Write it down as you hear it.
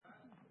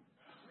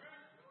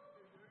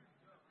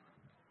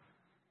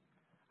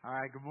All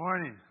right, good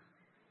morning.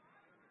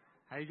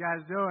 How you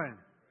guys doing?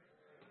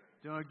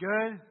 Doing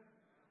good?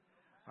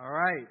 All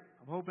right.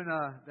 I'm hoping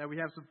that we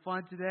have some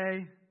fun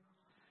today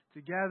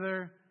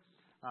together,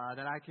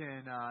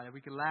 that we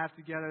can laugh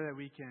together, that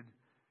we can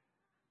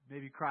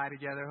maybe cry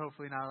together.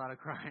 Hopefully not a lot of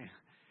crying.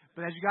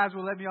 But as you guys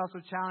will let me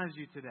also challenge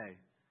you today.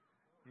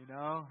 You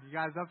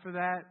guys up for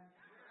that?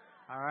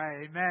 All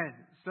right, amen.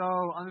 So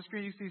on the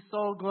screen you see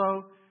Soul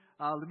Glow.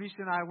 Lamisha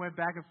and I went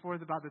back and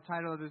forth about the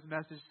title of this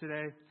message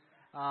today.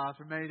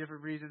 For many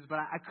different reasons, but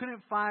I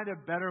couldn't find a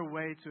better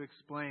way to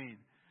explain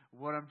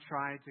what I'm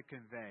trying to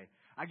convey.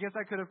 I guess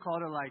I could have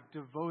called it like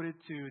devoted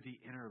to the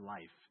inner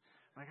life.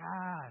 Like,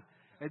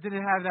 it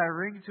didn't have that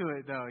ring to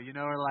it though,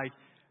 or like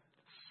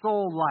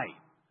soul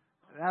light.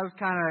 That was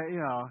kind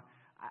of,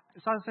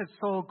 so I said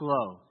soul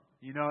glow.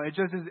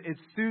 It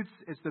suits,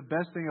 it's the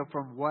best thing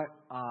from what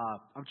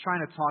I'm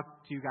trying to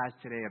talk to you guys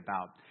today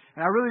about.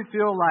 And I really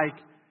feel like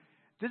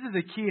this is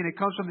the key, and it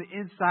comes from the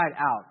inside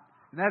out.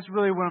 And that's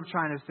really what I'm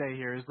trying to say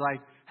here, is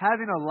like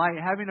having a light,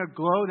 having a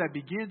glow that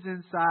begins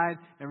inside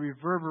and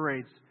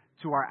reverberates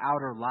to our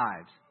outer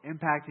lives,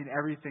 impacting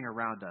everything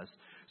around us.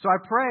 So I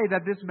pray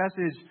that this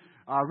message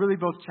really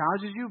both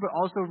challenges you, but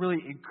also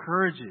really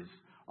encourages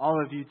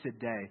all of you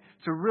today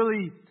to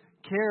really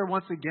care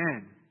once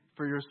again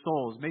for your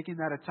souls, making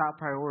that a top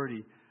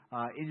priority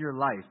in your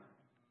life.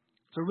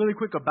 So really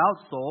quick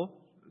about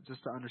soul,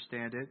 just to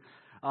understand it.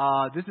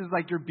 This is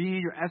like your being,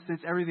 your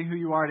essence, everything who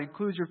you are. It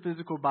includes your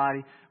physical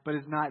body, but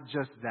it's not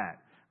just that,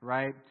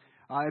 right?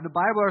 In the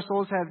Bible, our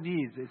souls have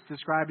needs. It's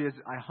described as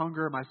I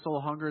hunger, my soul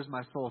hungers,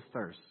 my soul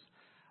thirsts.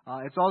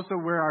 It's also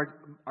where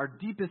our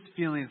deepest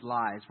feelings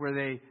lie. It's where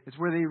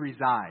they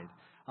reside.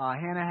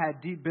 Hannah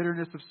had deep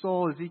bitterness of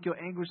soul. Ezekiel,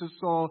 anguish of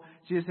soul.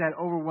 Jesus had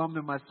overwhelmed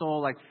in my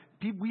soul. Like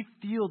we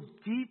feel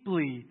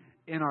deeply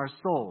in our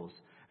souls,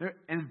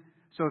 and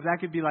so if that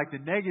could be like the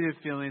negative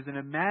feelings, then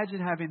imagine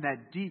having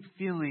that deep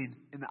feeling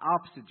in the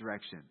opposite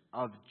direction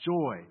of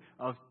joy,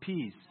 of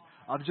peace,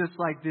 of just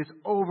like this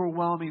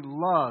overwhelming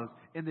love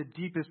in the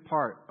deepest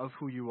part of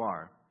who you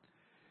are.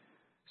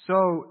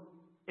 So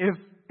if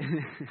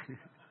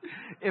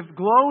if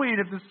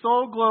the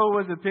soul glow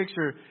was a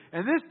picture,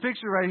 and this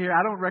picture right here,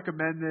 I don't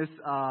recommend this.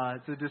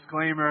 It's a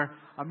disclaimer.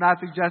 I'm not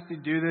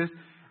suggesting do this.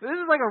 This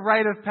is like a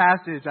rite of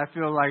passage, I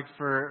feel like,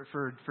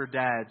 for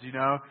dads,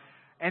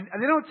 And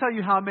they don't tell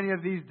you how many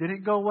of these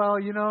didn't go well,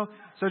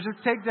 So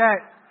just take that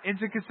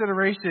into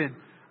consideration.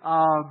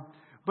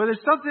 But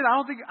there's something, I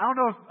don't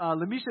know if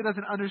Lamisha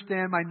doesn't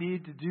understand my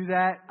need to do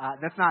that.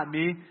 That's not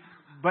me.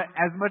 But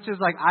as much as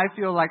like I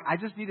feel like I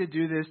just need to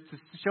do this to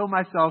show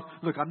myself,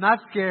 look, I'm not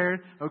scared,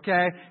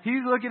 okay?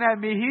 He's looking at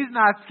me, he's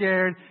not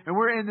scared, and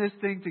we're in this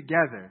thing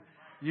together.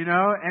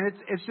 And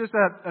it's just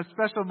a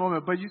special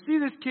moment. But you see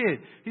this kid,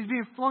 he's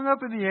being flung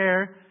up in the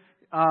air.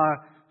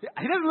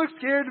 He doesn't look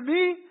scared to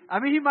me. I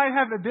mean, he might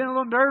have been a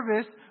little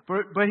nervous,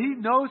 but he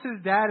knows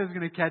his dad is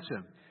going to catch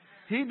him.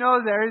 He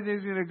knows that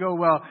everything's going to go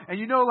well. And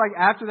like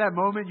after that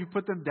moment, you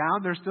put them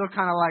down, they're still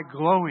kind of like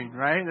glowing,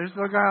 right? They're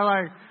still kind of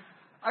like,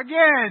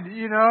 again,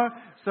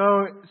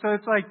 So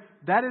it's like,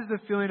 that is the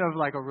feeling of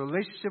like a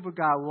relationship with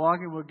God,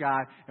 walking with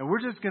God, and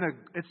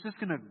it's just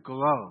going to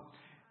glow.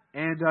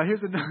 And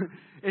here's another,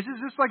 it's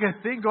just like a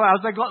thing going on. I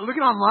was like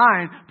looking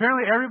online.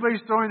 Apparently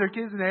everybody's throwing their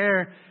kids in the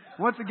air.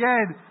 Once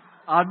again,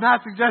 I'm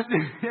not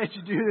suggesting that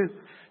you do this.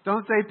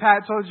 Don't say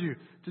Pat told you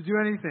to do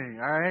anything,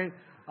 all right?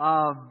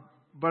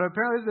 But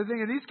apparently it's the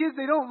thing. And these kids,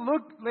 they don't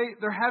look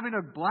like they're having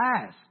a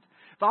blast.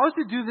 If I was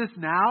to do this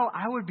now,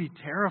 I would be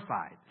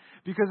terrified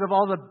because of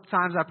all the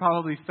times I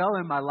probably fell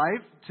in my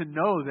life to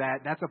know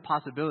that that's a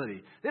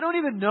possibility. They don't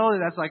even know that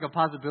that's like a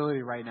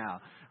possibility right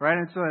now, right?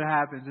 And so it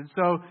happens. And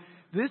so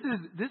this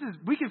is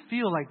we can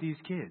feel like these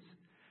kids,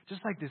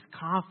 just like this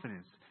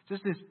confidence,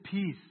 just this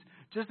peace,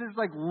 just this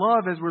like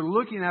love as we're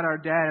looking at our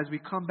dad as we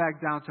come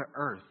back down to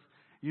earth.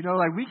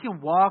 Like we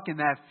can walk in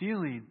that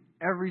feeling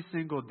every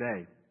single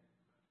day.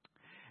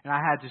 And I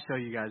had to show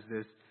you guys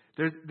this.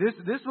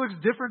 This looks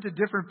different to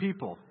different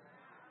people.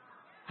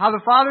 How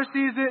the father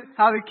sees it,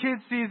 how the kid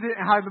sees it,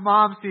 and how the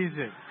mom sees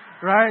it.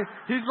 Right?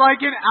 He's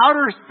like in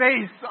outer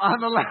space on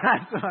the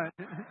last one.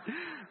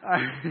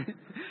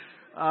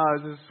 Oh,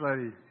 this is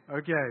funny.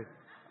 Okay.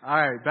 All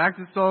right. Back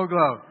to Soul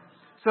Glow.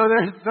 So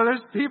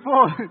there's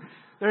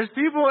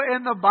people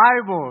in the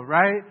Bible,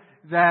 right,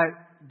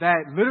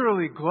 that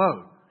literally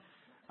glow.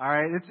 All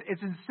right.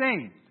 It's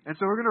insane. And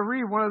so we're going to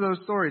read one of those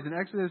stories. In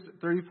Exodus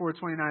 34,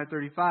 29 and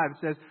 35, it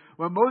says,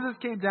 when Moses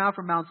came down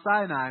from Mount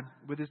Sinai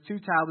with his 2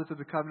 tablets of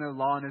the covenant of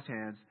law in his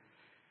hands,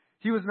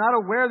 he was not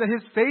aware that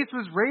his face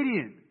was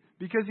radiant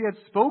because he had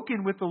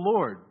spoken with the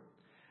Lord.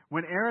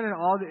 When Aaron and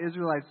all the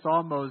Israelites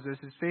saw Moses,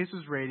 his face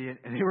was radiant,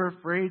 and they were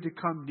afraid to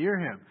come near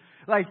him.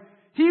 Like,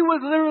 he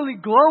was literally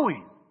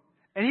glowing.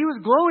 And he was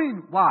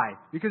glowing, why?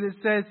 Because it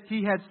says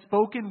he had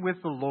spoken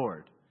with the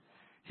Lord.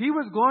 He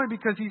was glowing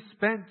because he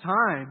spent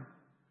time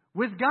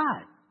with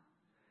God.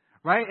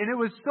 Right? And it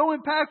was so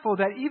impactful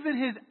that even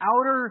his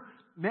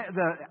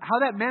how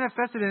that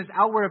manifested in his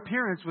outward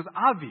appearance was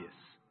obvious.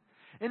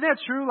 Isn't that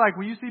true? Like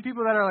when you see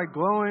people that are like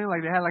glowing,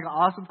 like they had like an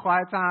awesome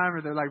quiet time,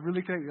 or they're like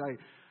really like,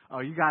 oh,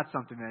 you got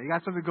something, man. You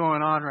got something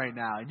going on right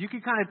now. And you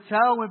can kind of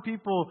tell when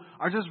people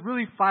are just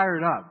really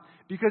fired up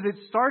because it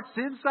starts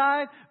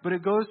inside, but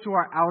it goes to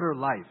our outer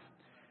life.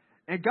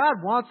 And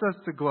God wants us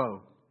to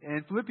glow.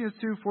 And Philippians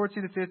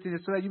 2:14-15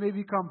 is so that you may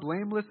become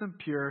blameless and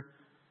pure.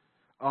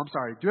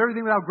 Do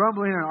everything without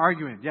grumbling and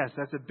arguing. Yes,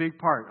 that's a big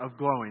part of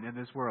glowing in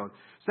this world.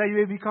 So that you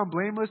may become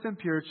blameless and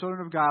pure,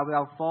 children of God,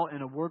 without fault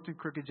in a warped and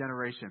crooked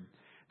generation.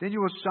 Then you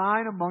will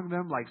shine among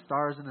them like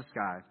stars in the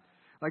sky.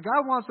 Like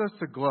God wants us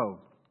to glow,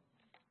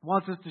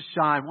 wants us to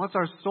shine, wants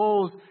our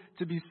souls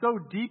to be so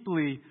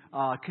deeply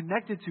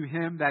connected to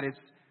Him that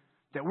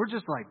we're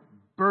just like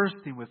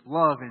bursting with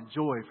love and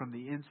joy from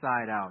the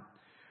inside out.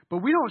 But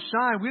we don't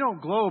shine, we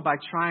don't glow by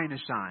trying to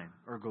shine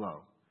or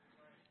glow.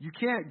 You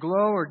can't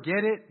glow or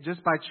get it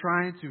just by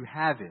trying to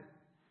have it.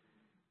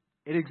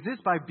 It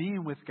exists by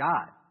being with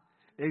God.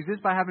 It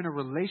exists by having a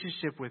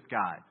relationship with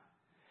God.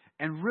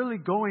 And really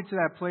going to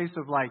that place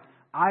of like,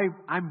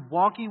 I'm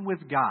walking with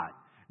God.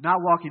 Not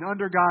walking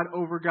under God,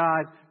 over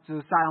God, to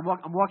the side.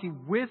 I'm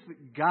walking with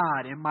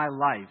God in my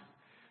life.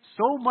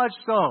 So much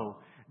so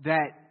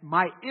that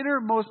my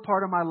innermost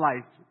part of my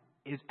life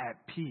is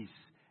at peace.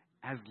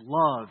 As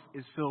love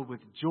is filled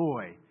with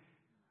joy.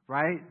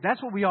 Right?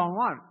 That's what we all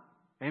want.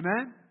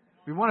 Amen?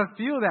 We want to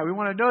feel that. We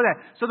want to know that.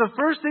 So the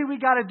first thing we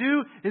got to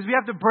do is we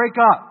have to break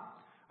up.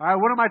 All right,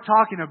 what am I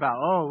talking about?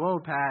 Oh, whoa,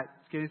 Pat.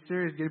 It's getting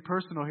serious, getting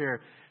personal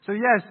here. So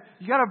yes,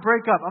 you got to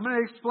break up. I'm going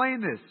to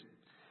explain this.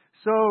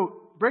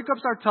 So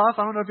breakups are tough.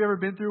 I don't know if you've ever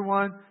been through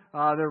one.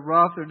 They're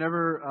rough. They're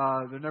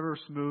never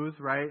smooth,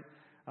 right?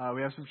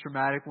 We have some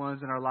traumatic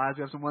ones in our lives.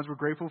 We have some ones we're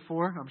grateful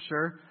for, I'm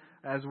sure,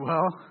 as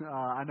well.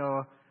 I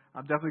know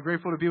I'm definitely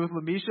grateful to be with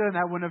Lamisha, and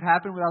that wouldn't have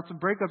happened without some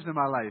breakups in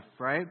my life,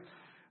 right?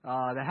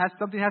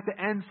 Something has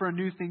to end for a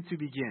new thing to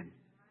begin.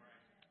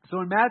 So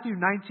in Matthew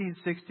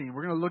 19:16,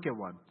 we're going to look at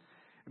one.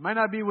 It might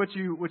not be what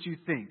you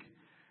think,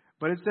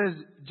 but it says,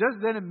 just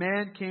then a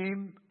man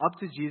came up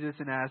to Jesus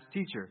and asked,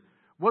 "Teacher,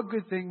 what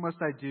good thing must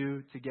I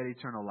do to get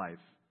eternal life?"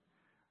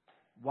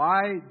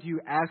 "Why do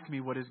you ask me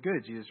what is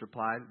good?" Jesus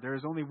replied. "There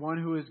is only one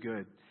who is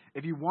good.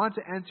 If you want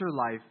to enter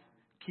life,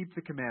 keep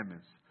the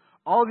commandments."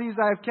 "All these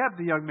I have kept,"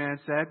 the young man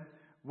said.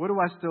 "What do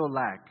I still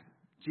lack?"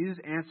 Jesus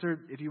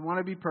answered, "If you want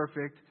to be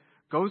perfect,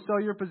 go sell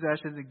your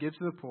possessions and give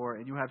to the poor,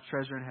 and you have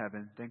treasure in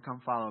heaven. Then come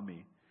follow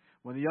me."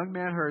 When the young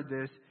man heard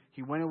this,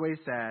 he went away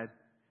sad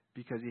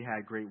because he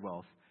had great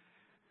wealth.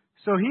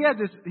 So he had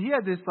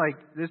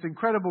this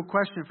incredible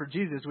question for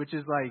Jesus, which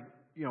is like,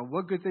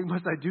 what good thing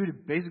must I do to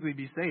basically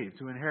be saved,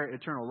 to inherit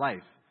eternal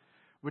life?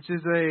 Which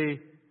is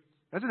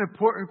that's an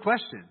important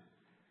question.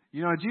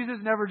 Jesus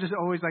never just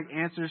always like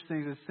answers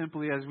things as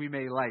simply as we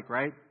may like,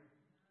 right?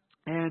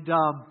 And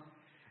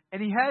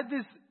he had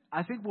this,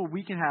 I think what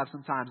we can have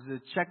sometimes is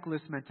a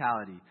checklist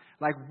mentality.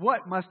 Like,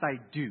 what must I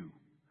do?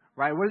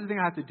 Right? What is the thing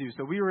I have to do?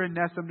 So we were in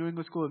NESM, New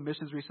England School of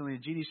Missions recently,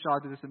 and Jeannie Shaw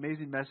did this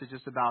amazing message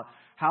just about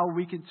how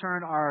we can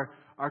turn our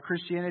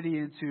Christianity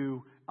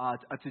into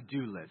a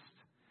to-do list.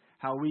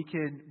 How we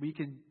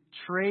can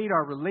trade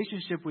our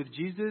relationship with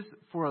Jesus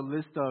for a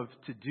list of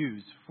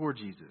to-dos for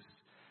Jesus.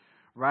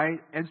 Right?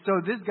 And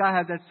so this guy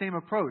had that same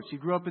approach. He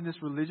grew up in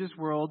this religious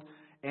world,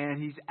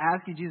 and he's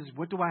asking Jesus,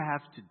 what do I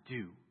have to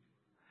do?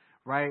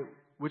 Right?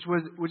 Which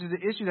is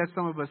an issue that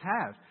some of us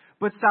have.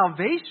 But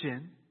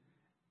salvation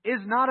is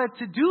not a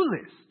to-do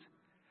list.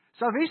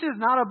 Salvation is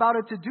not about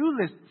a to-do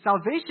list.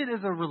 Salvation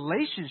is a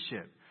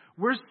relationship.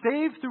 We're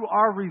saved through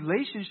our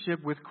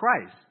relationship with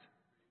Christ.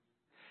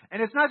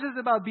 And it's not just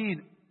about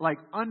being like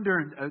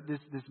under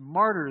this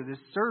martyr, this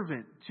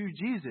servant to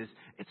Jesus.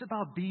 It's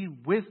about being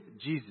with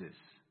Jesus.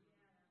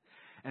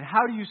 And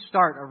how do you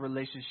start a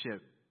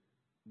relationship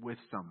with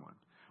someone?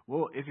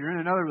 Well, if you're in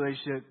another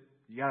relationship,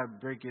 you got to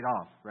break it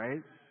off,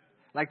 right?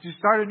 Like to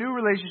start a new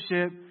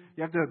relationship,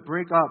 you have to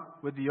break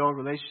up with the old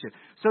relationship.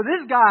 So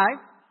this guy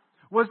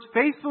was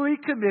faithfully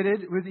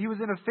committed. He was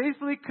in a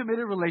faithfully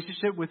committed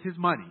relationship with his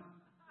money.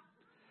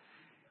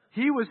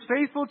 He was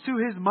faithful to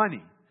his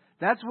money.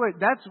 That's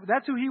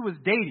who he was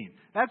dating.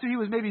 That's who he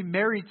was maybe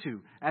married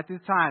to at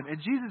this time. And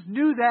Jesus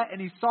knew that,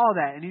 and he saw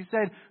that, and he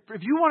said,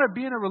 if you want to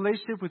be in a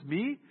relationship with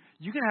me,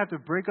 you're going to have to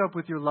break up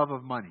with your love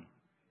of money.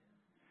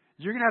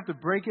 You're going to have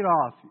to break it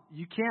off.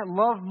 You can't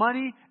love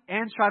money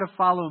and try to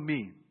follow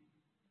me.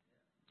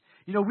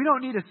 We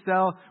don't need to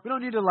sell. We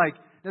don't need to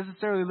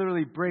necessarily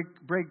literally break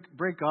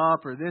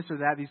up or this or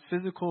that, these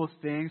physical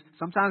things.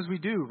 Sometimes we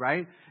do,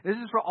 right? This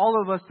is for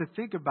all of us to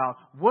think about.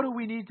 What do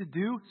we need to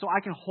do so I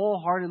can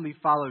wholeheartedly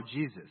follow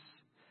Jesus?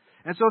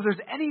 And so if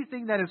there's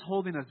anything that is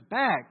holding us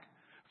back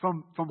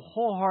from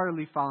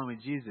wholeheartedly following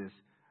Jesus,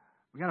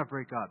 we got to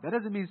break up. That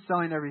doesn't mean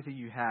selling everything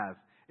you have.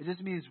 It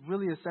just means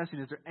really assessing,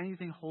 is there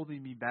anything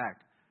holding me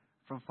back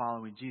from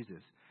following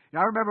Jesus?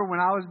 I remember when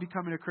I was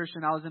becoming a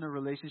Christian, I was in a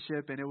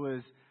relationship, and it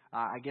was,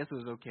 I guess it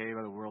was okay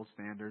by the world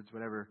standards,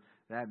 whatever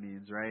that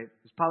means, right?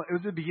 It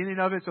was the beginning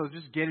of it, so it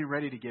was just getting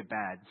ready to get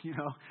bad,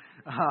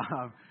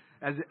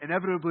 as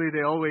inevitably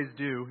they always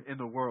do in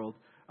the world.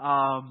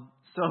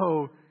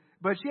 So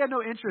But she had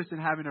no interest in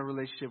having a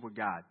relationship with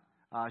God.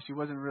 She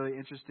wasn't really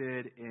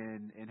interested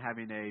in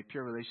having a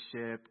pure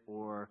relationship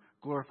or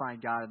glorifying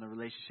God in the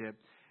relationship.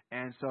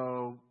 And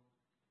so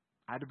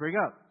I had to break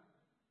up.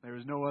 There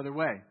was no other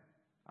way.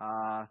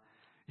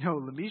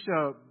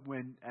 Lamisha,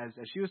 as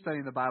she was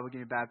studying the Bible,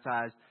 getting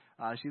baptized,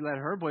 she let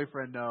her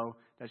boyfriend know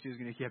that she was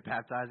going to get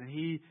baptized. And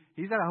he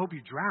said, I hope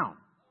you drown.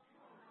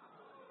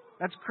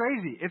 That's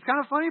crazy. It's kind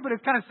of funny, but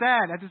it's kind of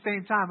sad at the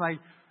same time. Like,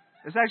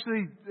 it's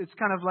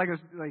kind of like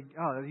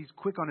he's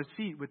quick on his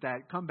feet with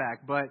that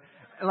comeback. But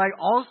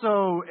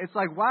also, it's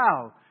like,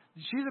 wow,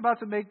 she's about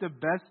to make the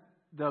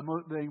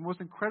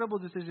most incredible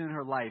decision in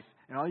her life,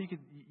 and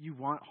you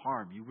want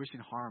harm. You wishing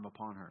harm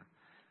upon her.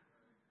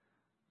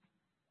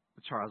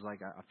 Charles, I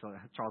feel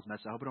Charles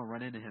messed up. I hope I don't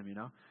run into him,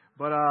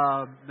 But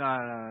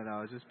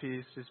no, just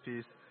peace.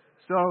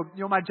 So,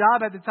 my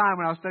job at the time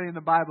when I was studying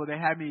the Bible, they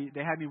had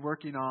me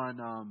working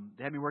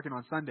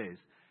on Sundays,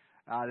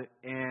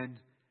 and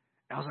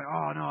I was like,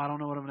 oh no, I don't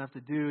know what I'm gonna have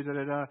to do.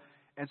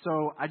 And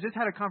so I just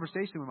had a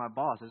conversation with my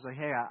boss. I was like,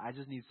 hey, I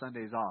just need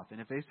Sundays off.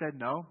 And if they said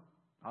no,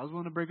 I was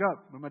willing to break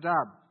up with my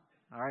job.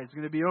 All right, it's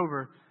going to be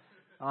over.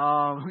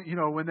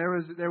 When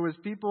there was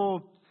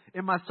people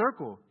in my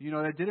circle,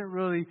 that didn't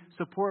really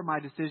support my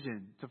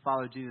decision to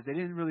follow Jesus. They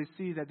didn't really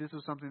see that this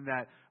was something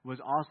that was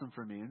awesome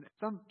for me. And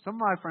some of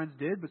my friends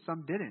did, but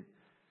some didn't.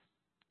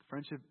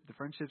 The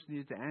friendships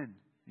needed to end,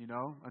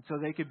 until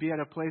they could be at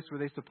a place where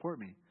they support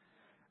me.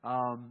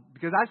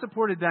 Because I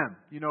supported them,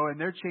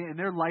 and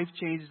their life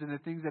changes and the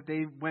things that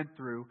they went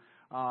through.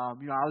 I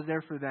was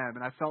there for them,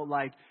 and I felt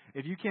like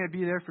if you can't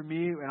be there for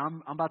me, and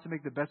I'm about to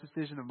make the best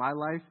decision of my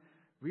life,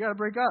 we got to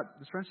break up.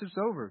 This friendship's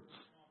over.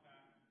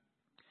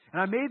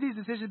 And I made these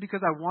decisions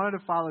because I wanted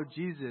to follow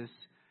Jesus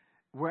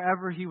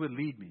wherever He would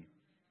lead me.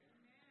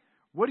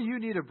 What do you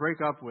need to break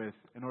up with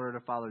in order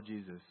to follow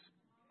Jesus?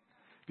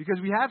 Because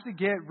we have to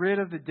get rid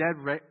of the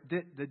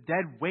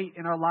dead weight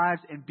in our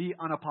lives and be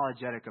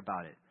unapologetic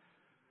about it.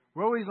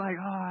 We're always like,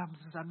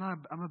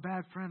 I'm a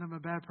bad friend, I'm a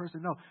bad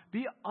person. No,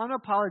 be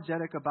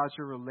unapologetic about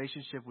your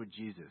relationship with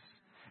Jesus.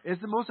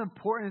 It's the most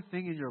important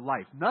thing in your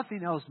life.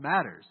 Nothing else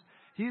matters.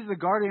 He's the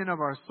guardian of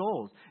our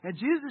souls. And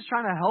Jesus is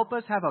trying to help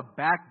us have a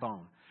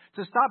backbone,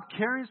 to stop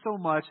caring so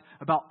much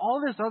about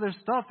all this other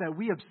stuff that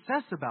we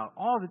obsess about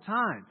all the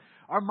time.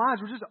 Our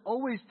minds, we're just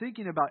always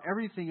thinking about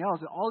everything else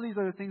and all these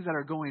other things that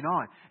are going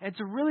on. And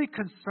to really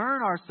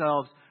concern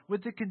ourselves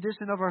with the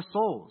condition of our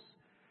souls.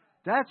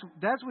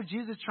 That's what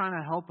Jesus is trying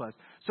to help us.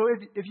 So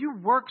if you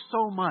work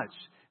so much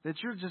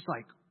that you're just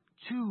like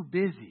too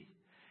busy,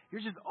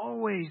 you're just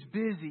always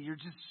busy, you're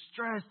just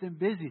stressed and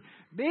busy,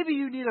 maybe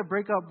you need to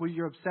break up with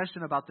your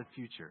obsession about the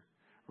future,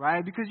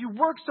 right? Because you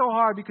work so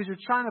hard because you're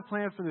trying to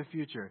plan for the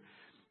future.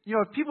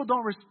 If people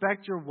don't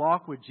respect your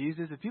walk with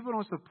Jesus, if people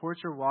don't support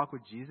your walk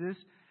with Jesus,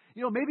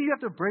 maybe you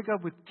have to break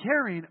up with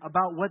caring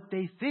about what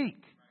they think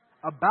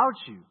about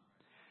you.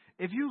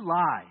 If you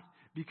lie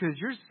because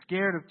you're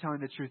scared of telling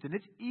the truth, and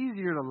it's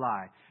easier to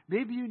lie,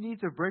 maybe you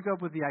need to break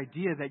up with the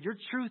idea that your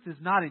truth is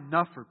not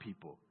enough for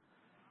people.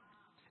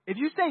 If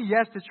you say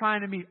yes to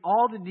trying to meet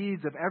all the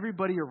needs of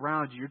everybody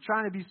around you, you're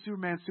trying to be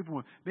Superman,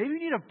 Superwoman, maybe you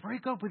need to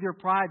break up with your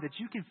pride that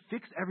you can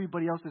fix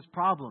everybody else's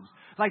problems.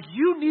 Like,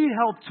 you need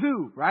help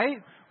too, right?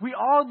 We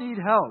all need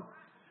help,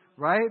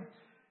 right?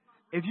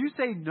 If you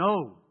say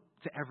no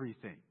to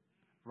everything,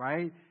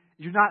 right,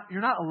 you're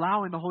not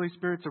allowing the Holy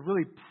Spirit to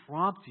really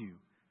prompt you.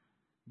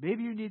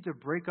 Maybe you need to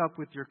break up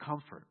with your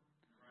comfort.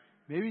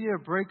 Maybe you need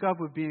to break up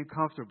with being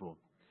comfortable.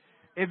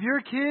 If your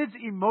kids'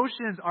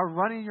 emotions are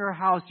running your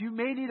house, you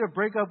may need to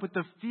break up with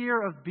the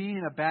fear of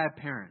being a bad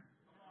parent.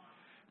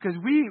 Because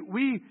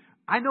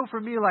I know for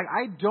me,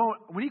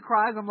 when he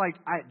cries, I'm like,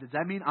 does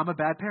that mean I'm a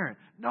bad parent?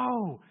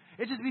 No,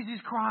 it just means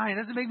he's crying.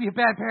 It doesn't make me a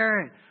bad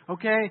parent,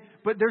 okay?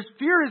 But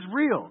fear is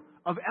real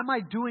of, am I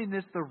doing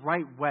this the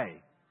right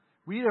way?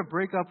 We need to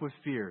break up with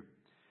fear.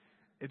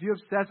 If you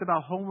obsess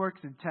about homework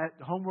and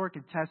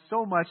tests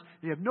so much,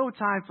 you have no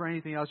time for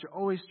anything else, you're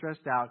always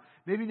stressed out,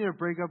 maybe you need to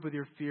break up with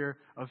your fear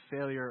of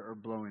failure or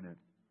blowing it.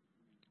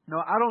 No,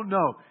 I don't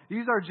know.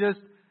 These are just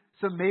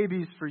some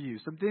maybes for you,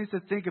 some things to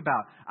think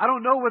about. I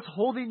don't know what's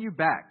holding you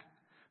back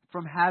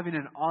from having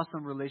an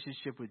awesome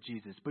relationship with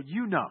Jesus, but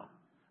you know,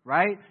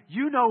 right?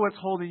 You know what's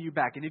holding you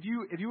back. And if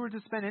you were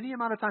to spend any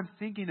amount of time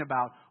thinking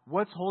about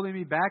what's holding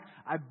me back,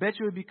 I bet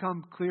you it would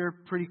become clear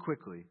pretty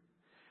quickly.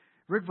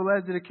 Rick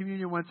Velez did a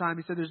communion one time.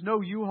 He said, there's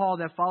no U-Haul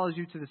that follows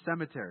you to the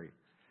cemetery.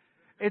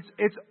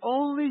 It's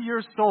only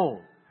your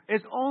soul.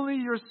 It's only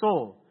your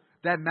soul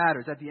that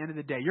matters at the end of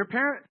the day. Your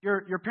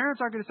parents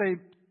aren't going to say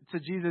to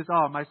Jesus,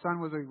 oh, my son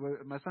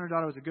or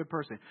daughter was a good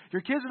person.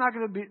 Your kids are not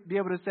going to be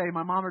able to say,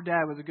 my mom or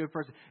dad was a good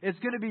person. It's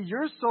going to be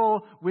your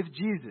soul with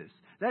Jesus.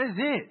 That is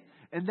it.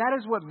 And that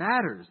is what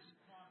matters.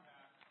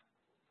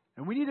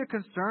 And we need to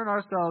concern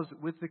ourselves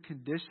with the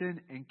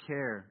condition and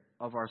care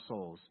of our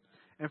souls.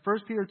 In 1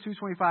 Peter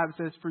 2:25, it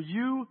says, for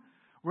you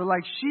were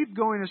like sheep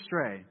going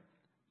astray,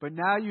 but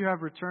now you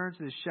have returned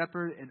to the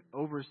shepherd and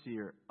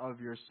overseer of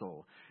your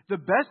soul. The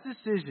best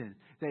decision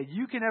that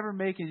you can ever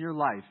make in your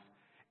life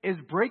is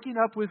breaking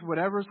up with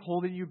whatever's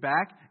holding you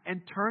back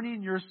and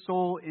turning your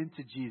soul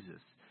into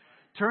Jesus.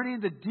 Turning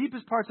the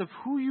deepest parts of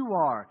who you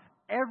are,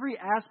 every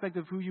aspect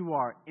of who you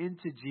are,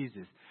 into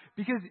Jesus.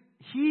 Because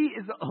He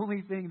is the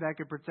only thing that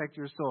can protect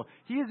your soul.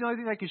 He is the only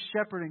thing that can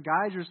shepherd and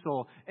guide your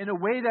soul in a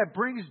way that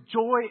brings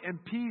joy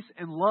and peace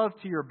and love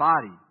to your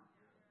body.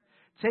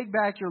 Take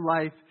back your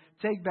life,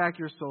 take back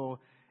your soul,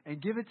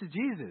 and give it to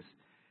Jesus.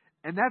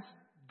 And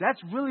that's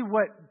really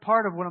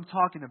part of what I'm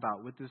talking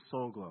about with this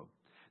soul glow.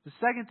 The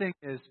second thing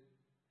is,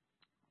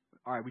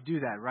 all right, we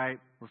do that, right?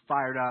 We're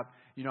fired up.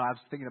 You know, I was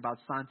thinking about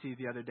Santi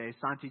the other day.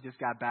 Santi just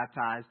got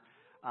baptized.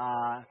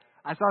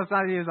 I saw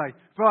Santi, he was like,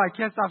 bro, I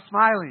can't stop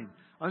smiling.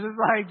 I was just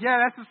like, yeah,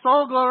 that's the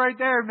soul glow right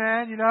there,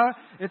 man. You know,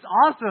 it's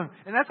awesome.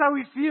 And that's how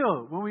we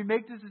feel when we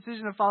make this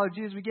decision to follow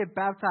Jesus. We get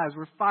baptized.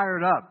 We're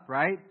fired up,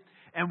 right?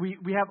 And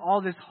we have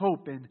all this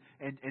hope and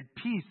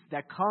peace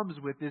that comes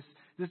with this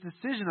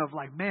decision of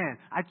like, man,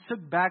 I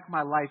took back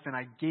my life and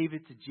I gave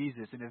it to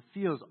Jesus, and it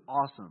feels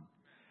awesome.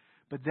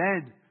 But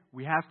then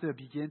we have to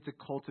begin to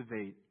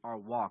cultivate our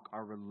walk,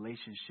 our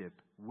relationship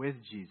with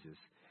Jesus.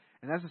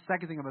 And that's the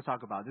second thing I'm going to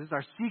talk about. This is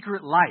our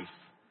secret life.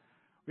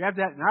 We have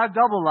that, not a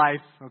double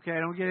life, okay?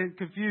 Don't get it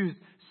confused.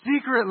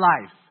 Secret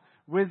life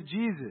with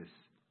Jesus.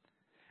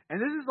 And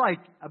this is like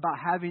about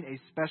having a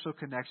special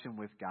connection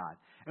with God.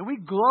 And we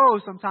glow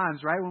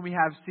sometimes, right, when we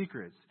have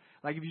secrets.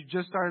 Like if you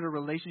just started a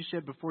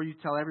relationship before you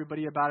tell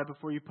everybody about it,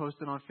 before you post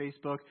it on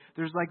Facebook,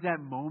 there's like that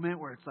moment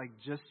where it's like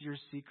just your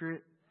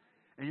secret.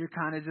 And you're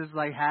kind of just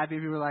like happy.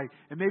 People are like,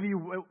 and maybe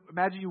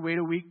imagine you wait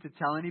a week to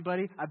tell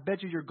anybody. I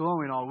bet you're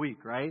glowing all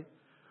week, right?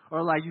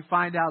 Or like you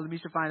find out,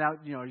 Lamisha find out,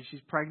 you know, she's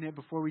pregnant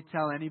before we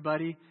tell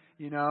anybody.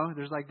 You know,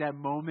 there's like that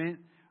moment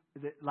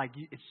that like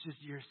it's just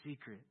your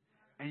secret.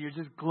 And you're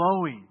just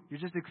glowing. You're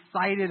just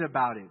excited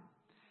about it.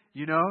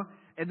 You know?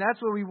 And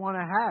that's what we want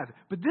to have.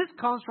 But this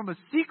comes from a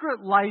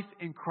secret life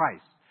in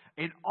Christ.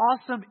 An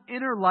awesome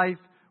inner life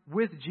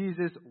with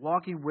Jesus,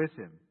 walking with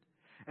Him.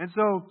 And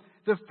so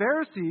the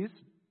Pharisees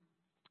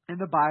in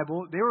the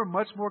Bible, they were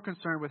much more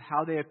concerned with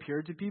how they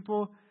appeared to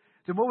people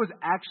than what was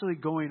actually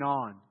going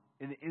on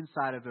in the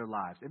inside of their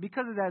lives. And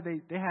because of that,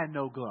 they had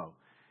no glow.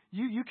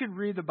 You can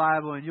read the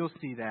Bible and you'll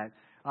see that.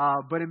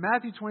 But in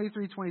Matthew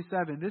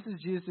 23:27, this is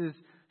Jesus'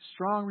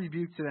 strong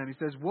rebuke to them. He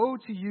says, "Woe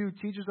to you,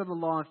 teachers of the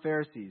law and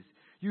Pharisees,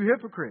 you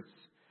hypocrites!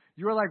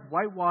 You are like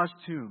whitewashed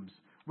tombs,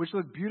 which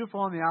look beautiful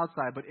on the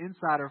outside, but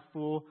inside are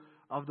full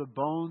of the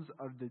bones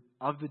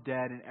of the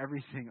dead and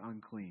everything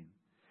unclean."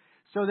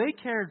 So they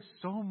cared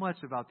so much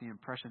about the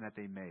impression that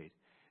they made.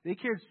 They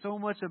cared so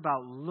much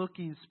about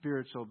looking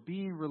spiritual,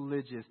 being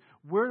religious.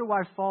 Where do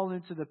I fall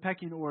into the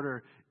pecking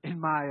order in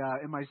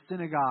my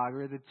synagogue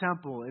or the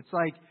temple? It's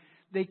like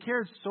they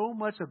cared so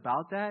much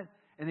about that,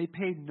 and they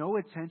paid no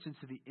attention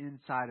to the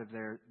inside of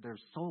their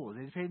soul.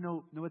 They paid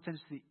no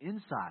attention to the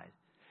inside.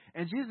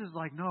 And Jesus is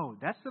like, no,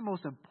 that's the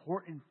most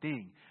important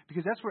thing,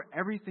 because that's where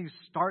everything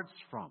starts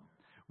from.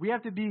 We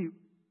have to be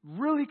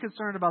really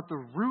concerned about the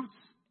roots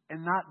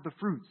and not the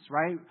fruits,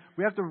 right?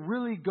 We have to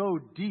really go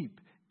deep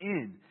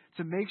in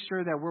to make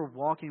sure that we're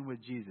walking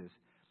with Jesus.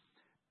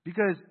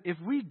 Because if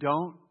we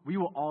don't, we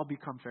will all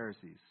become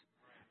Pharisees.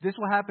 This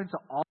will happen to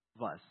all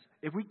of us.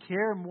 If we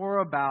care more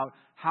about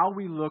how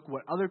we look,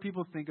 what other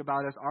people think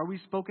about us, are we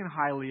spoken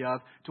highly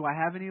of? Do I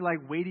have any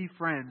like weighty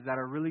friends that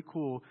are really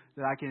cool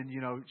that I can,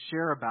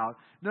 share about?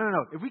 No.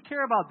 If we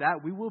care about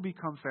that, we will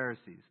become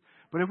Pharisees.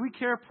 But if we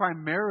care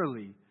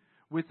primarily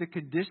with the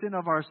condition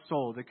of our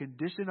soul, the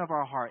condition of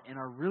our heart, and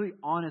are really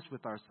honest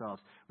with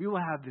ourselves, we will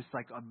have this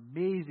like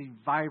amazing,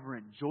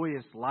 vibrant,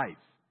 joyous life.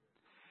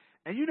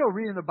 And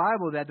reading the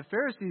Bible, that the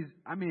Pharisees,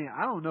 I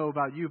don't know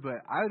about you,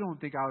 but I don't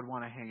think I would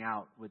want to hang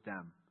out with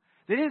them.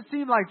 They didn't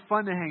seem like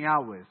fun to hang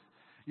out with.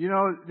 I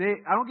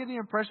don't get the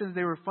impression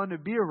they were fun to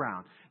be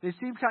around. They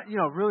seemed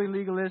really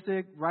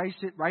legalistic,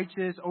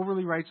 righteous,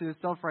 overly righteous,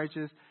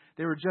 self-righteous.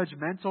 They were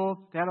judgmental.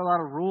 They had a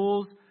lot of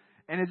rules.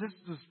 And it just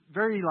was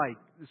very like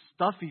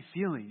stuffy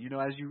feeling,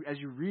 as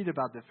you read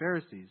about the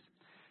Pharisees.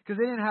 Because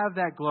they didn't have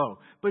that glow.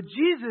 But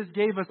Jesus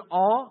gave us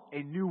all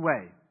a new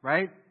way,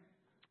 right?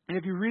 And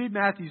if you read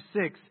Matthew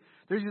 6,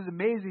 there's these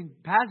amazing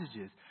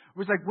passages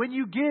where it's like, when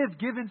you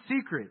give in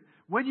secret.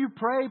 When you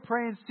pray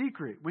in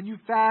secret. When you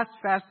fast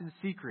in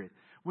secret.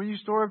 When you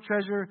store up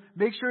treasure,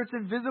 make sure it's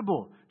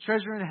invisible.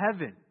 Treasure in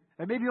heaven.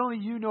 That maybe only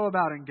you know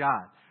about in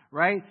God.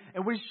 Right?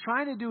 And what He's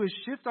trying to do is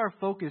shift our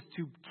focus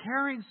to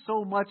caring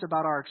so much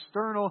about our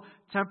external,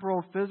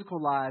 temporal,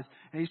 physical lives.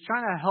 And He's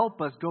trying to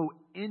help us go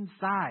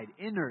inside,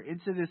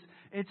 into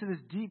this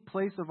deep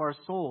place of our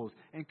souls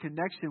and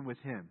connection with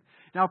Him.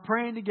 Now,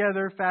 praying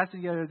together,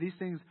 fasting together, these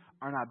things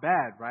are not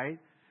bad, right?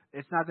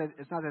 It's not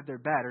that they're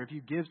bad. Or if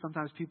you give,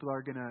 sometimes people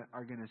are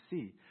gonna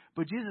see.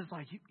 But Jesus is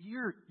like,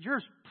 your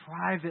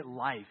private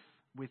life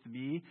with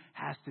me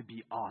has to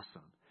be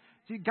awesome.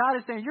 See, God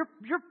is saying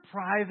your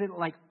private,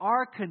 like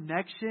our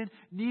connection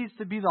needs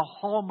to be the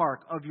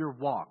hallmark of your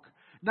walk.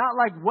 Not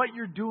like what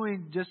you're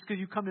doing just because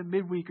you come to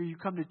midweek or you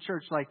come to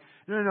church. Like,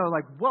 no.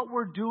 Like what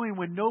we're doing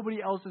when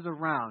nobody else is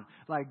around.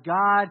 Like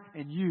God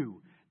and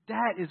you.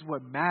 That is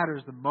what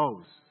matters the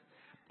most.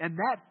 And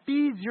that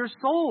feeds your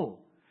soul.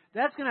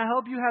 That's going to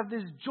help you have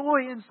this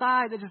joy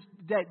inside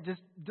that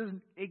just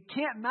doesn't, it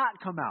can't not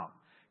come out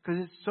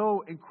because it's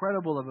so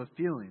incredible of a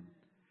feeling.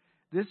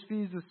 This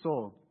feeds the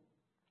soul.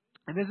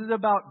 And this is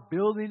about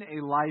building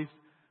a life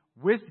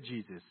with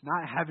Jesus,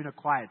 not having a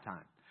quiet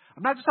time.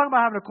 I'm not just talking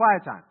about having a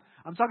quiet time.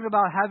 I'm talking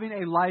about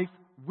having a life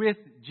with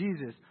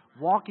Jesus,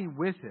 walking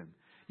with Him.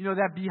 You know,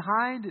 that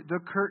behind the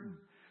curtain.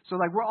 So,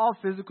 like, we're all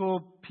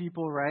physical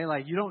people, right?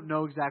 Like, you don't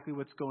know exactly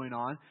what's going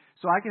on.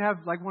 So I can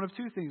have, like, one of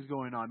two things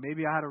going on.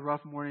 Maybe I had a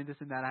rough morning, this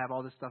and that. I have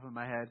all this stuff in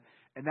my head.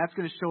 And that's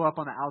going to show up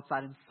on the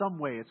outside in some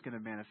way. It's going to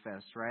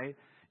manifest, right?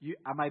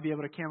 I might be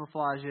able to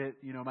camouflage it,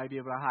 might be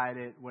able to hide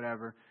it,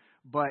 whatever.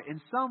 But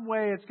in some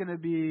way, it's going to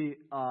be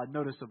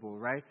noticeable,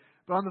 right?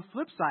 But on the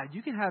flip side,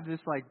 you can have this,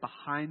 like,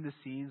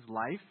 behind-the-scenes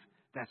life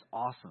that's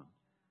awesome.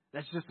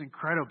 That's just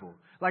incredible.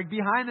 Like,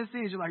 behind the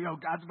scenes, you're like, yo,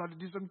 God's about to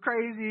do something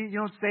crazy. You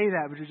don't say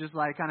that, but you're just,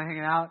 like, kind of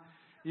hanging out,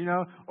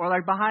 Or,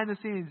 like, behind the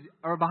scenes,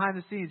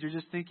 you're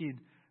just thinking,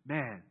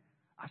 man,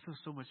 I feel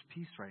so much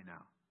peace right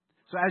now.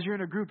 So as you're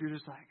in a group, you're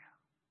just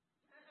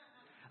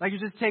like you're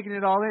just taking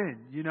it all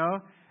in,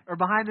 Or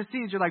behind the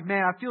scenes, you're like,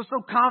 man, I feel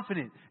so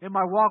confident in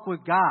my walk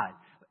with God.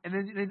 And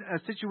then a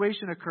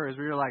situation occurs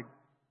where you're like,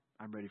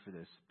 I'm ready for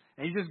this.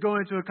 And you just go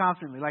into it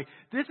confidently. Like,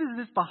 this is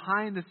this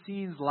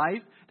behind-the-scenes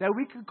life that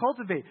we can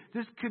cultivate.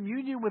 This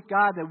communion with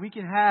God that we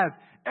can have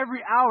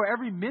every hour,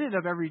 every minute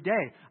of every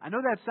day. I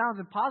know that sounds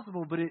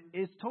impossible, but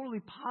it's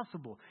totally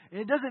possible. And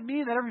it doesn't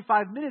mean that every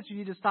 5 minutes you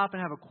need to stop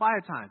and have a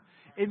quiet time.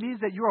 It means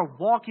that you are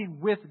walking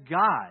with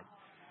God.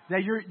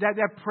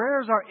 That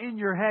prayers are in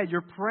your head.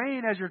 You're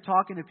praying as you're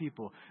talking to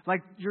people.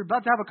 Like, you're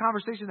about to have a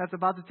conversation that's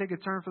about to take a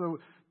turn for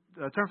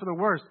the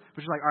worst,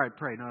 but you're like, all right,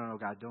 pray. No,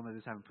 God, don't let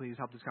this happen. Please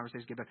help this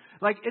conversation get better.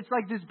 Like, it's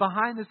like this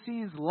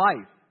behind-the-scenes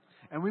life,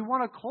 and we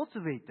want to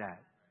cultivate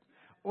that.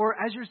 Or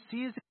as you're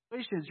seeing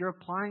situations, you're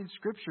applying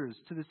scriptures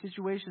to the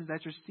situations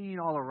that you're seeing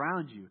all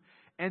around you.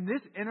 And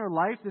this inner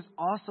life, this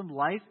awesome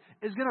life,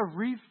 is going to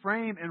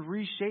reframe and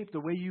reshape the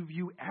way you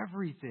view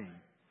everything.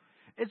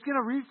 It's going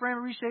to reframe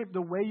and reshape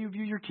the way you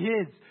view your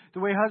kids, the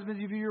way husbands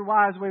you view your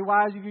wives, the way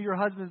wives you view your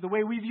husbands, the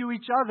way we view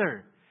each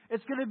other.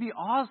 It's going to be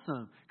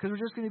awesome because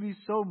we're just going to be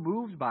so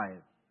moved by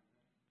it.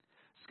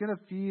 It's going to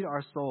feed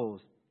our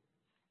souls.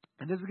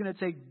 And this is going to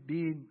take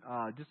being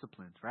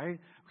disciplined, right?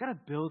 We've got to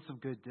build some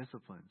good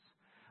disciplines.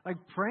 Like,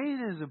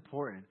 praying is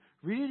important.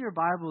 Reading your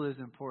Bible is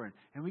important.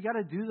 And we got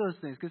to do those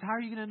things because how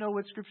are you going to know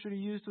what scripture to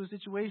use to a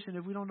situation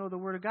if we don't know the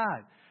Word of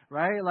God,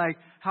 right?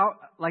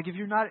 If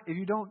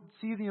you don't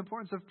see the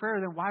importance of prayer,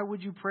 then why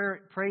would you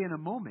pray in a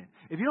moment?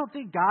 If you don't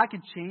think God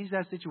can change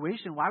that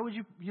situation, why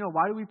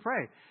do we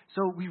pray?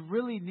 So we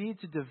really need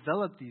to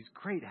develop these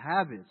great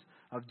habits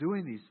of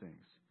doing these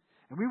things.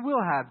 And we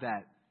will have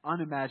that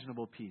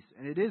unimaginable peace.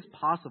 And it is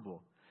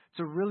possible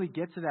to really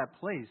get to that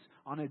place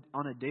on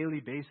a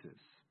daily basis.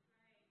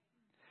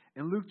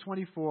 In Luke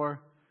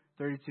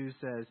 24:32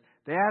 says,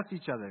 they asked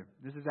each other,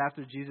 this is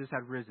after Jesus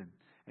had risen,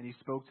 and He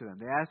spoke to them.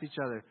 They asked each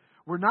other,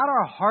 were not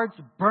our hearts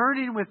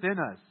burning within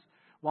us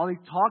while He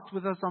talked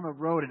with us on the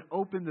road and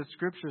opened the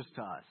Scriptures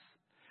to us?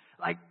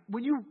 Like,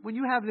 when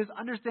you have this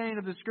understanding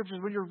of the Scriptures,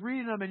 when you're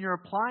reading them and you're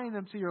applying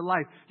them to your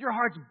life, your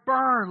hearts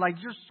burn,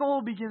 like your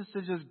soul begins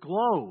to just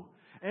glow.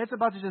 And it's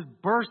about to just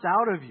burst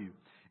out of you.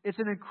 It's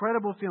an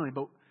incredible feeling.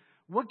 But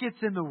what gets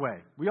in the way?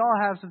 We all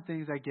have some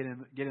things that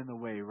get in the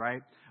way,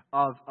 right?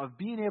 Of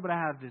being able to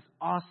have this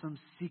awesome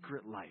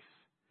secret life.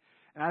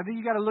 And I think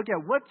you got to look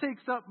at what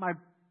takes up my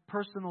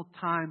personal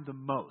time the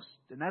most.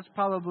 And that's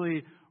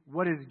probably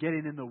what is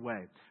getting in the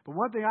way. But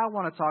one thing I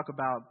want to talk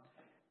about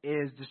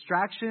is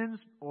distractions,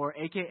 or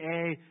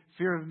AKA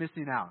fear of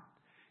missing out.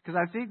 Because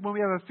I think when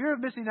we have a fear of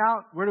missing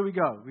out, where do we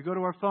go? We go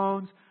to our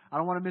phones. I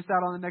don't want to miss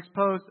out on the next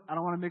post. I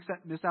don't want to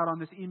miss out on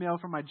this email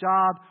from my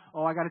job.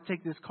 Oh, I got to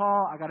take this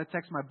call. I got to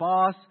text my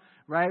boss,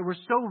 right? We're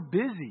so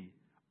busy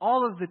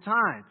all of the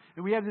time.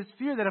 And we have this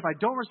fear that if I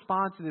don't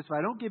respond to this, if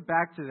I don't get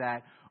back to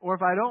that, or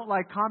if I don't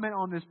comment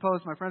on this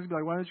post, my friends will be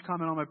like, why don't you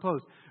comment on my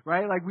post?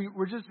 Right? Like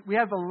we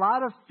have a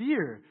lot of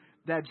fear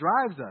that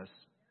drives us.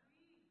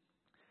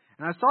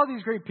 And I saw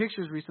these great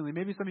pictures recently.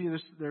 Maybe some of you,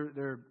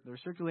 they're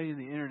circulating on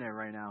the internet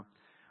right now.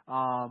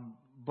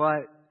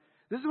 But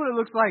this is what it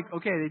looks like.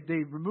 Okay,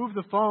 they removed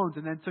the phones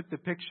and then took the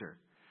picture.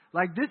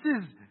 Like, this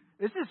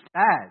is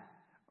sad.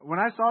 When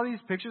I saw these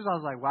pictures, I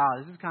was like, wow,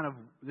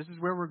 this is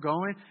where we're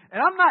going.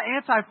 And I'm not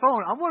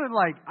anti-phone. I'm one of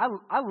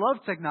I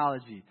love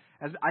technology.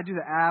 As I do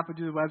the app, I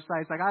do the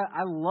websites. Like,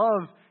 I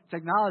love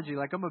technology.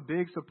 Like, I'm a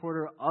big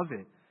supporter of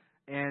it.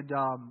 And,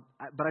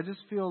 but I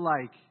just feel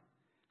like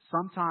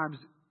sometimes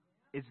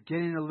it's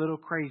getting a little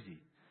crazy,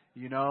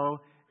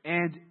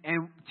 And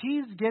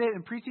teens get it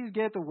and preteens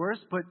get it the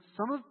worst, but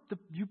some of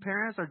you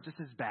parents are just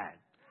as bad.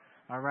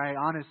 All right,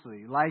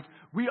 honestly. Like,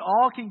 we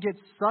all can get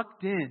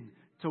sucked in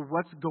to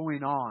what's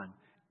going on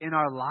in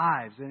our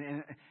lives.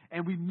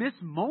 And we miss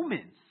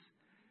moments.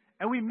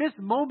 And we miss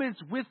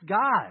moments with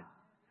God.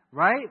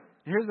 Right?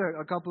 Here's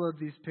a couple of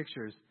these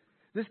pictures.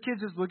 This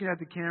kid's just looking at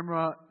the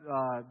camera.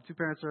 Two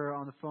parents are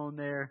on the phone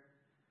there.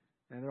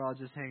 And they're all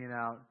just hanging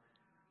out.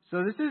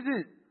 So this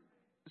isn't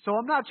So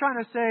I'm not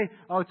trying to say,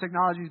 oh,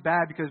 technology is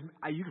bad, because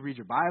you can read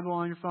your Bible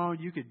on your phone.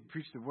 You can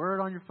preach the word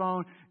on your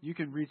phone. You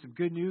can read some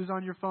good news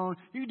on your phone.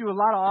 You can do a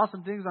lot of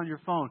awesome things on your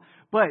phone.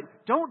 But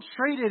don't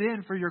trade it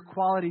in for your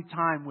quality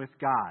time with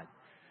God.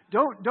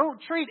 Don't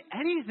trade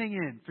anything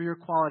in for your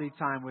quality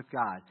time with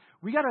God.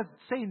 We got to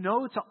say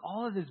no to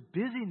all of this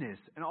busyness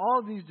and all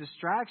of these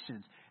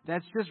distractions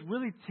that's just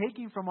really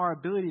taking from our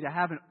ability to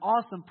have an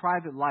awesome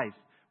private life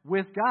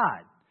with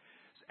God.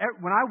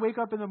 When I wake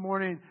up in the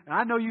morning, and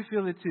I know you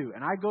feel it too,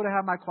 and I go to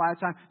have my quiet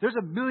time, there's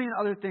a million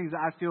other things that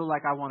I feel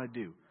like I want to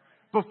do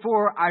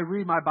before I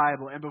read my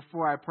Bible and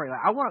before I pray.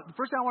 The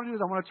first thing I want to do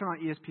is I want to turn on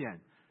ESPN.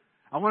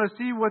 I want to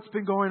see what's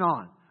been going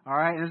on. All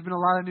right, and there's been a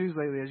lot of news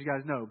lately, as you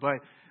guys know. But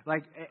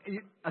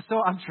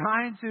so I'm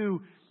trying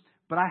to,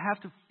 but I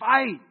have to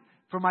fight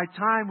for my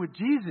time with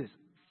Jesus.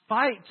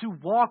 Fight to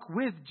walk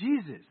with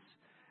Jesus.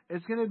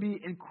 It's going to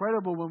be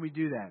incredible when we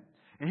do that.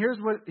 And here's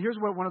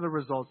what one of the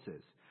results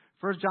is.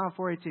 1 John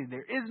 4:18.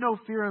 There is no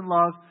fear in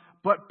love,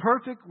 but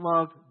perfect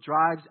love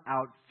drives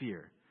out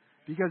fear.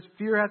 Because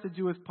fear has to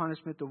do with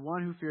punishment. The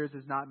one who fears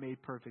is not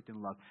made perfect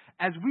in love.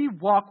 As we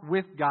walk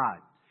with God,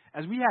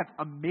 as we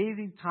have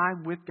amazing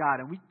time with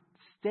God, and we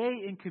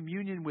stay in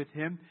communion with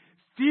Him,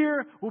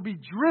 fear will be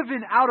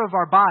driven out of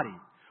our body.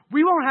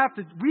 We won't have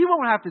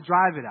to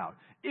drive it out.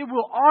 It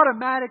will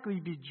automatically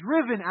be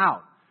driven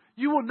out.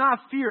 You will not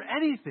fear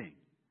anything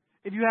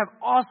if you have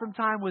awesome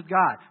time with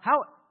God.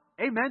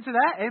 Amen to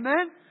that?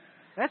 Amen?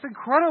 That's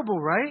incredible,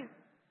 right?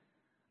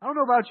 I don't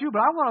know about you, but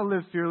I want to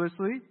live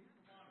fearlessly.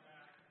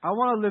 I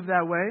want to live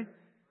that way.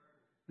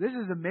 This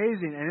is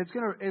amazing, and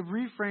it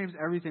reframes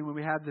everything when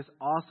we have this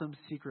awesome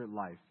secret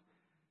life.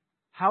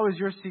 How is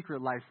your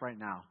secret life right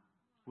now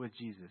with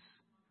Jesus?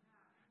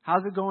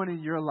 How's it going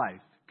in your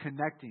life?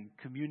 Connecting,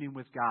 communing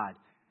with God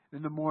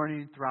in the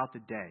morning, throughout the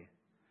day.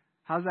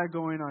 How's that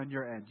going on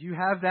your end? Do you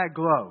have that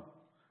glow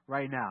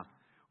right now?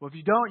 Well, if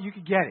you don't, you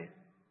can get it.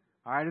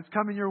 All right, it's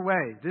coming your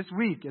way this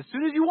week. As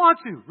soon as you want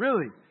to,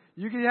 really,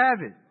 you can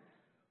have it.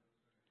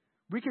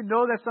 We can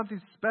know that something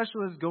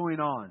special is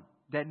going on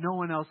that no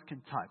one else can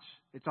touch.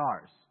 It's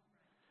ours.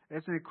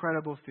 It's an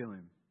incredible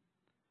feeling.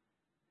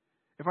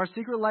 If our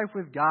secret life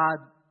with God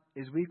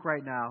is weak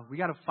right now, we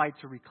got to fight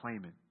to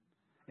reclaim it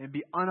and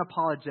be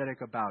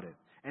unapologetic about it.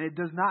 And it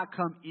does not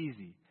come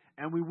easy.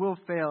 And we will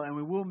fail and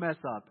we will mess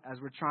up as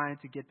we're trying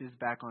to get this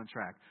back on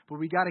track. But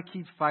we got to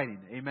keep fighting.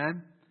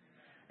 Amen?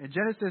 In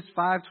Genesis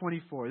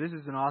 5:24, this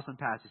is an awesome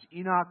passage.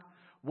 Enoch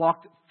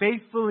walked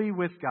faithfully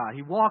with God.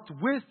 He walked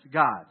with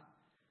God.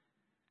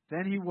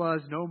 Then he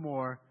was no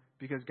more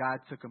because God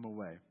took him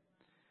away.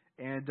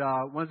 And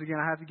once again,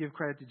 I have to give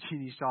credit to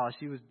Jeannie Shaw.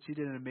 She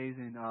did an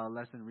amazing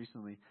lesson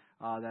recently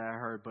that I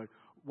heard. But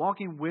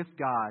walking with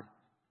God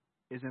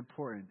is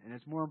important. And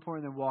it's more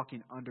important than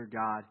walking under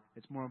God.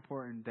 It's more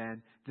important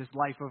than this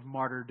life of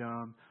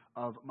martyrdom,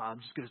 of I'm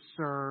just going to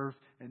serve,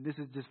 and this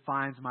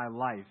defines my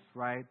life,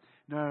 right?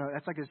 No,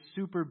 that's like a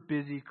super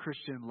busy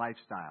Christian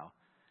lifestyle.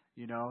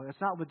 You know, that's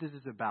not what this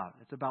is about.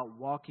 It's about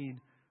walking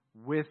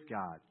with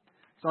God.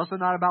 It's also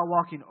not about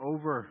walking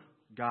over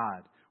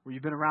God, where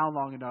you've been around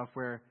long enough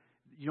where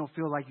you don't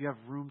feel like you have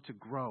room to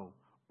grow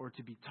or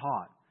to be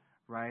taught,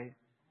 right?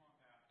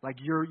 Like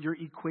your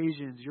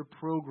equations, your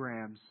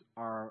programs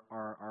are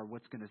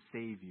what's going to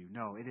save you.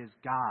 No, it is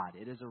God.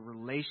 It is a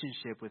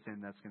relationship with Him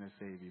that's going to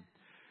save you.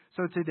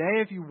 So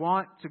today, if you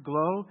want to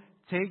glow,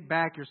 take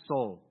back your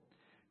soul.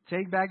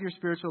 Take back your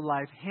spiritual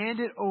life. Hand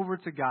it over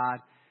to God.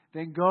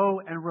 Then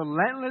go and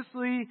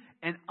relentlessly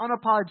and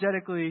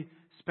unapologetically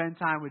spend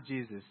time with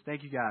Jesus.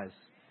 Thank you, guys.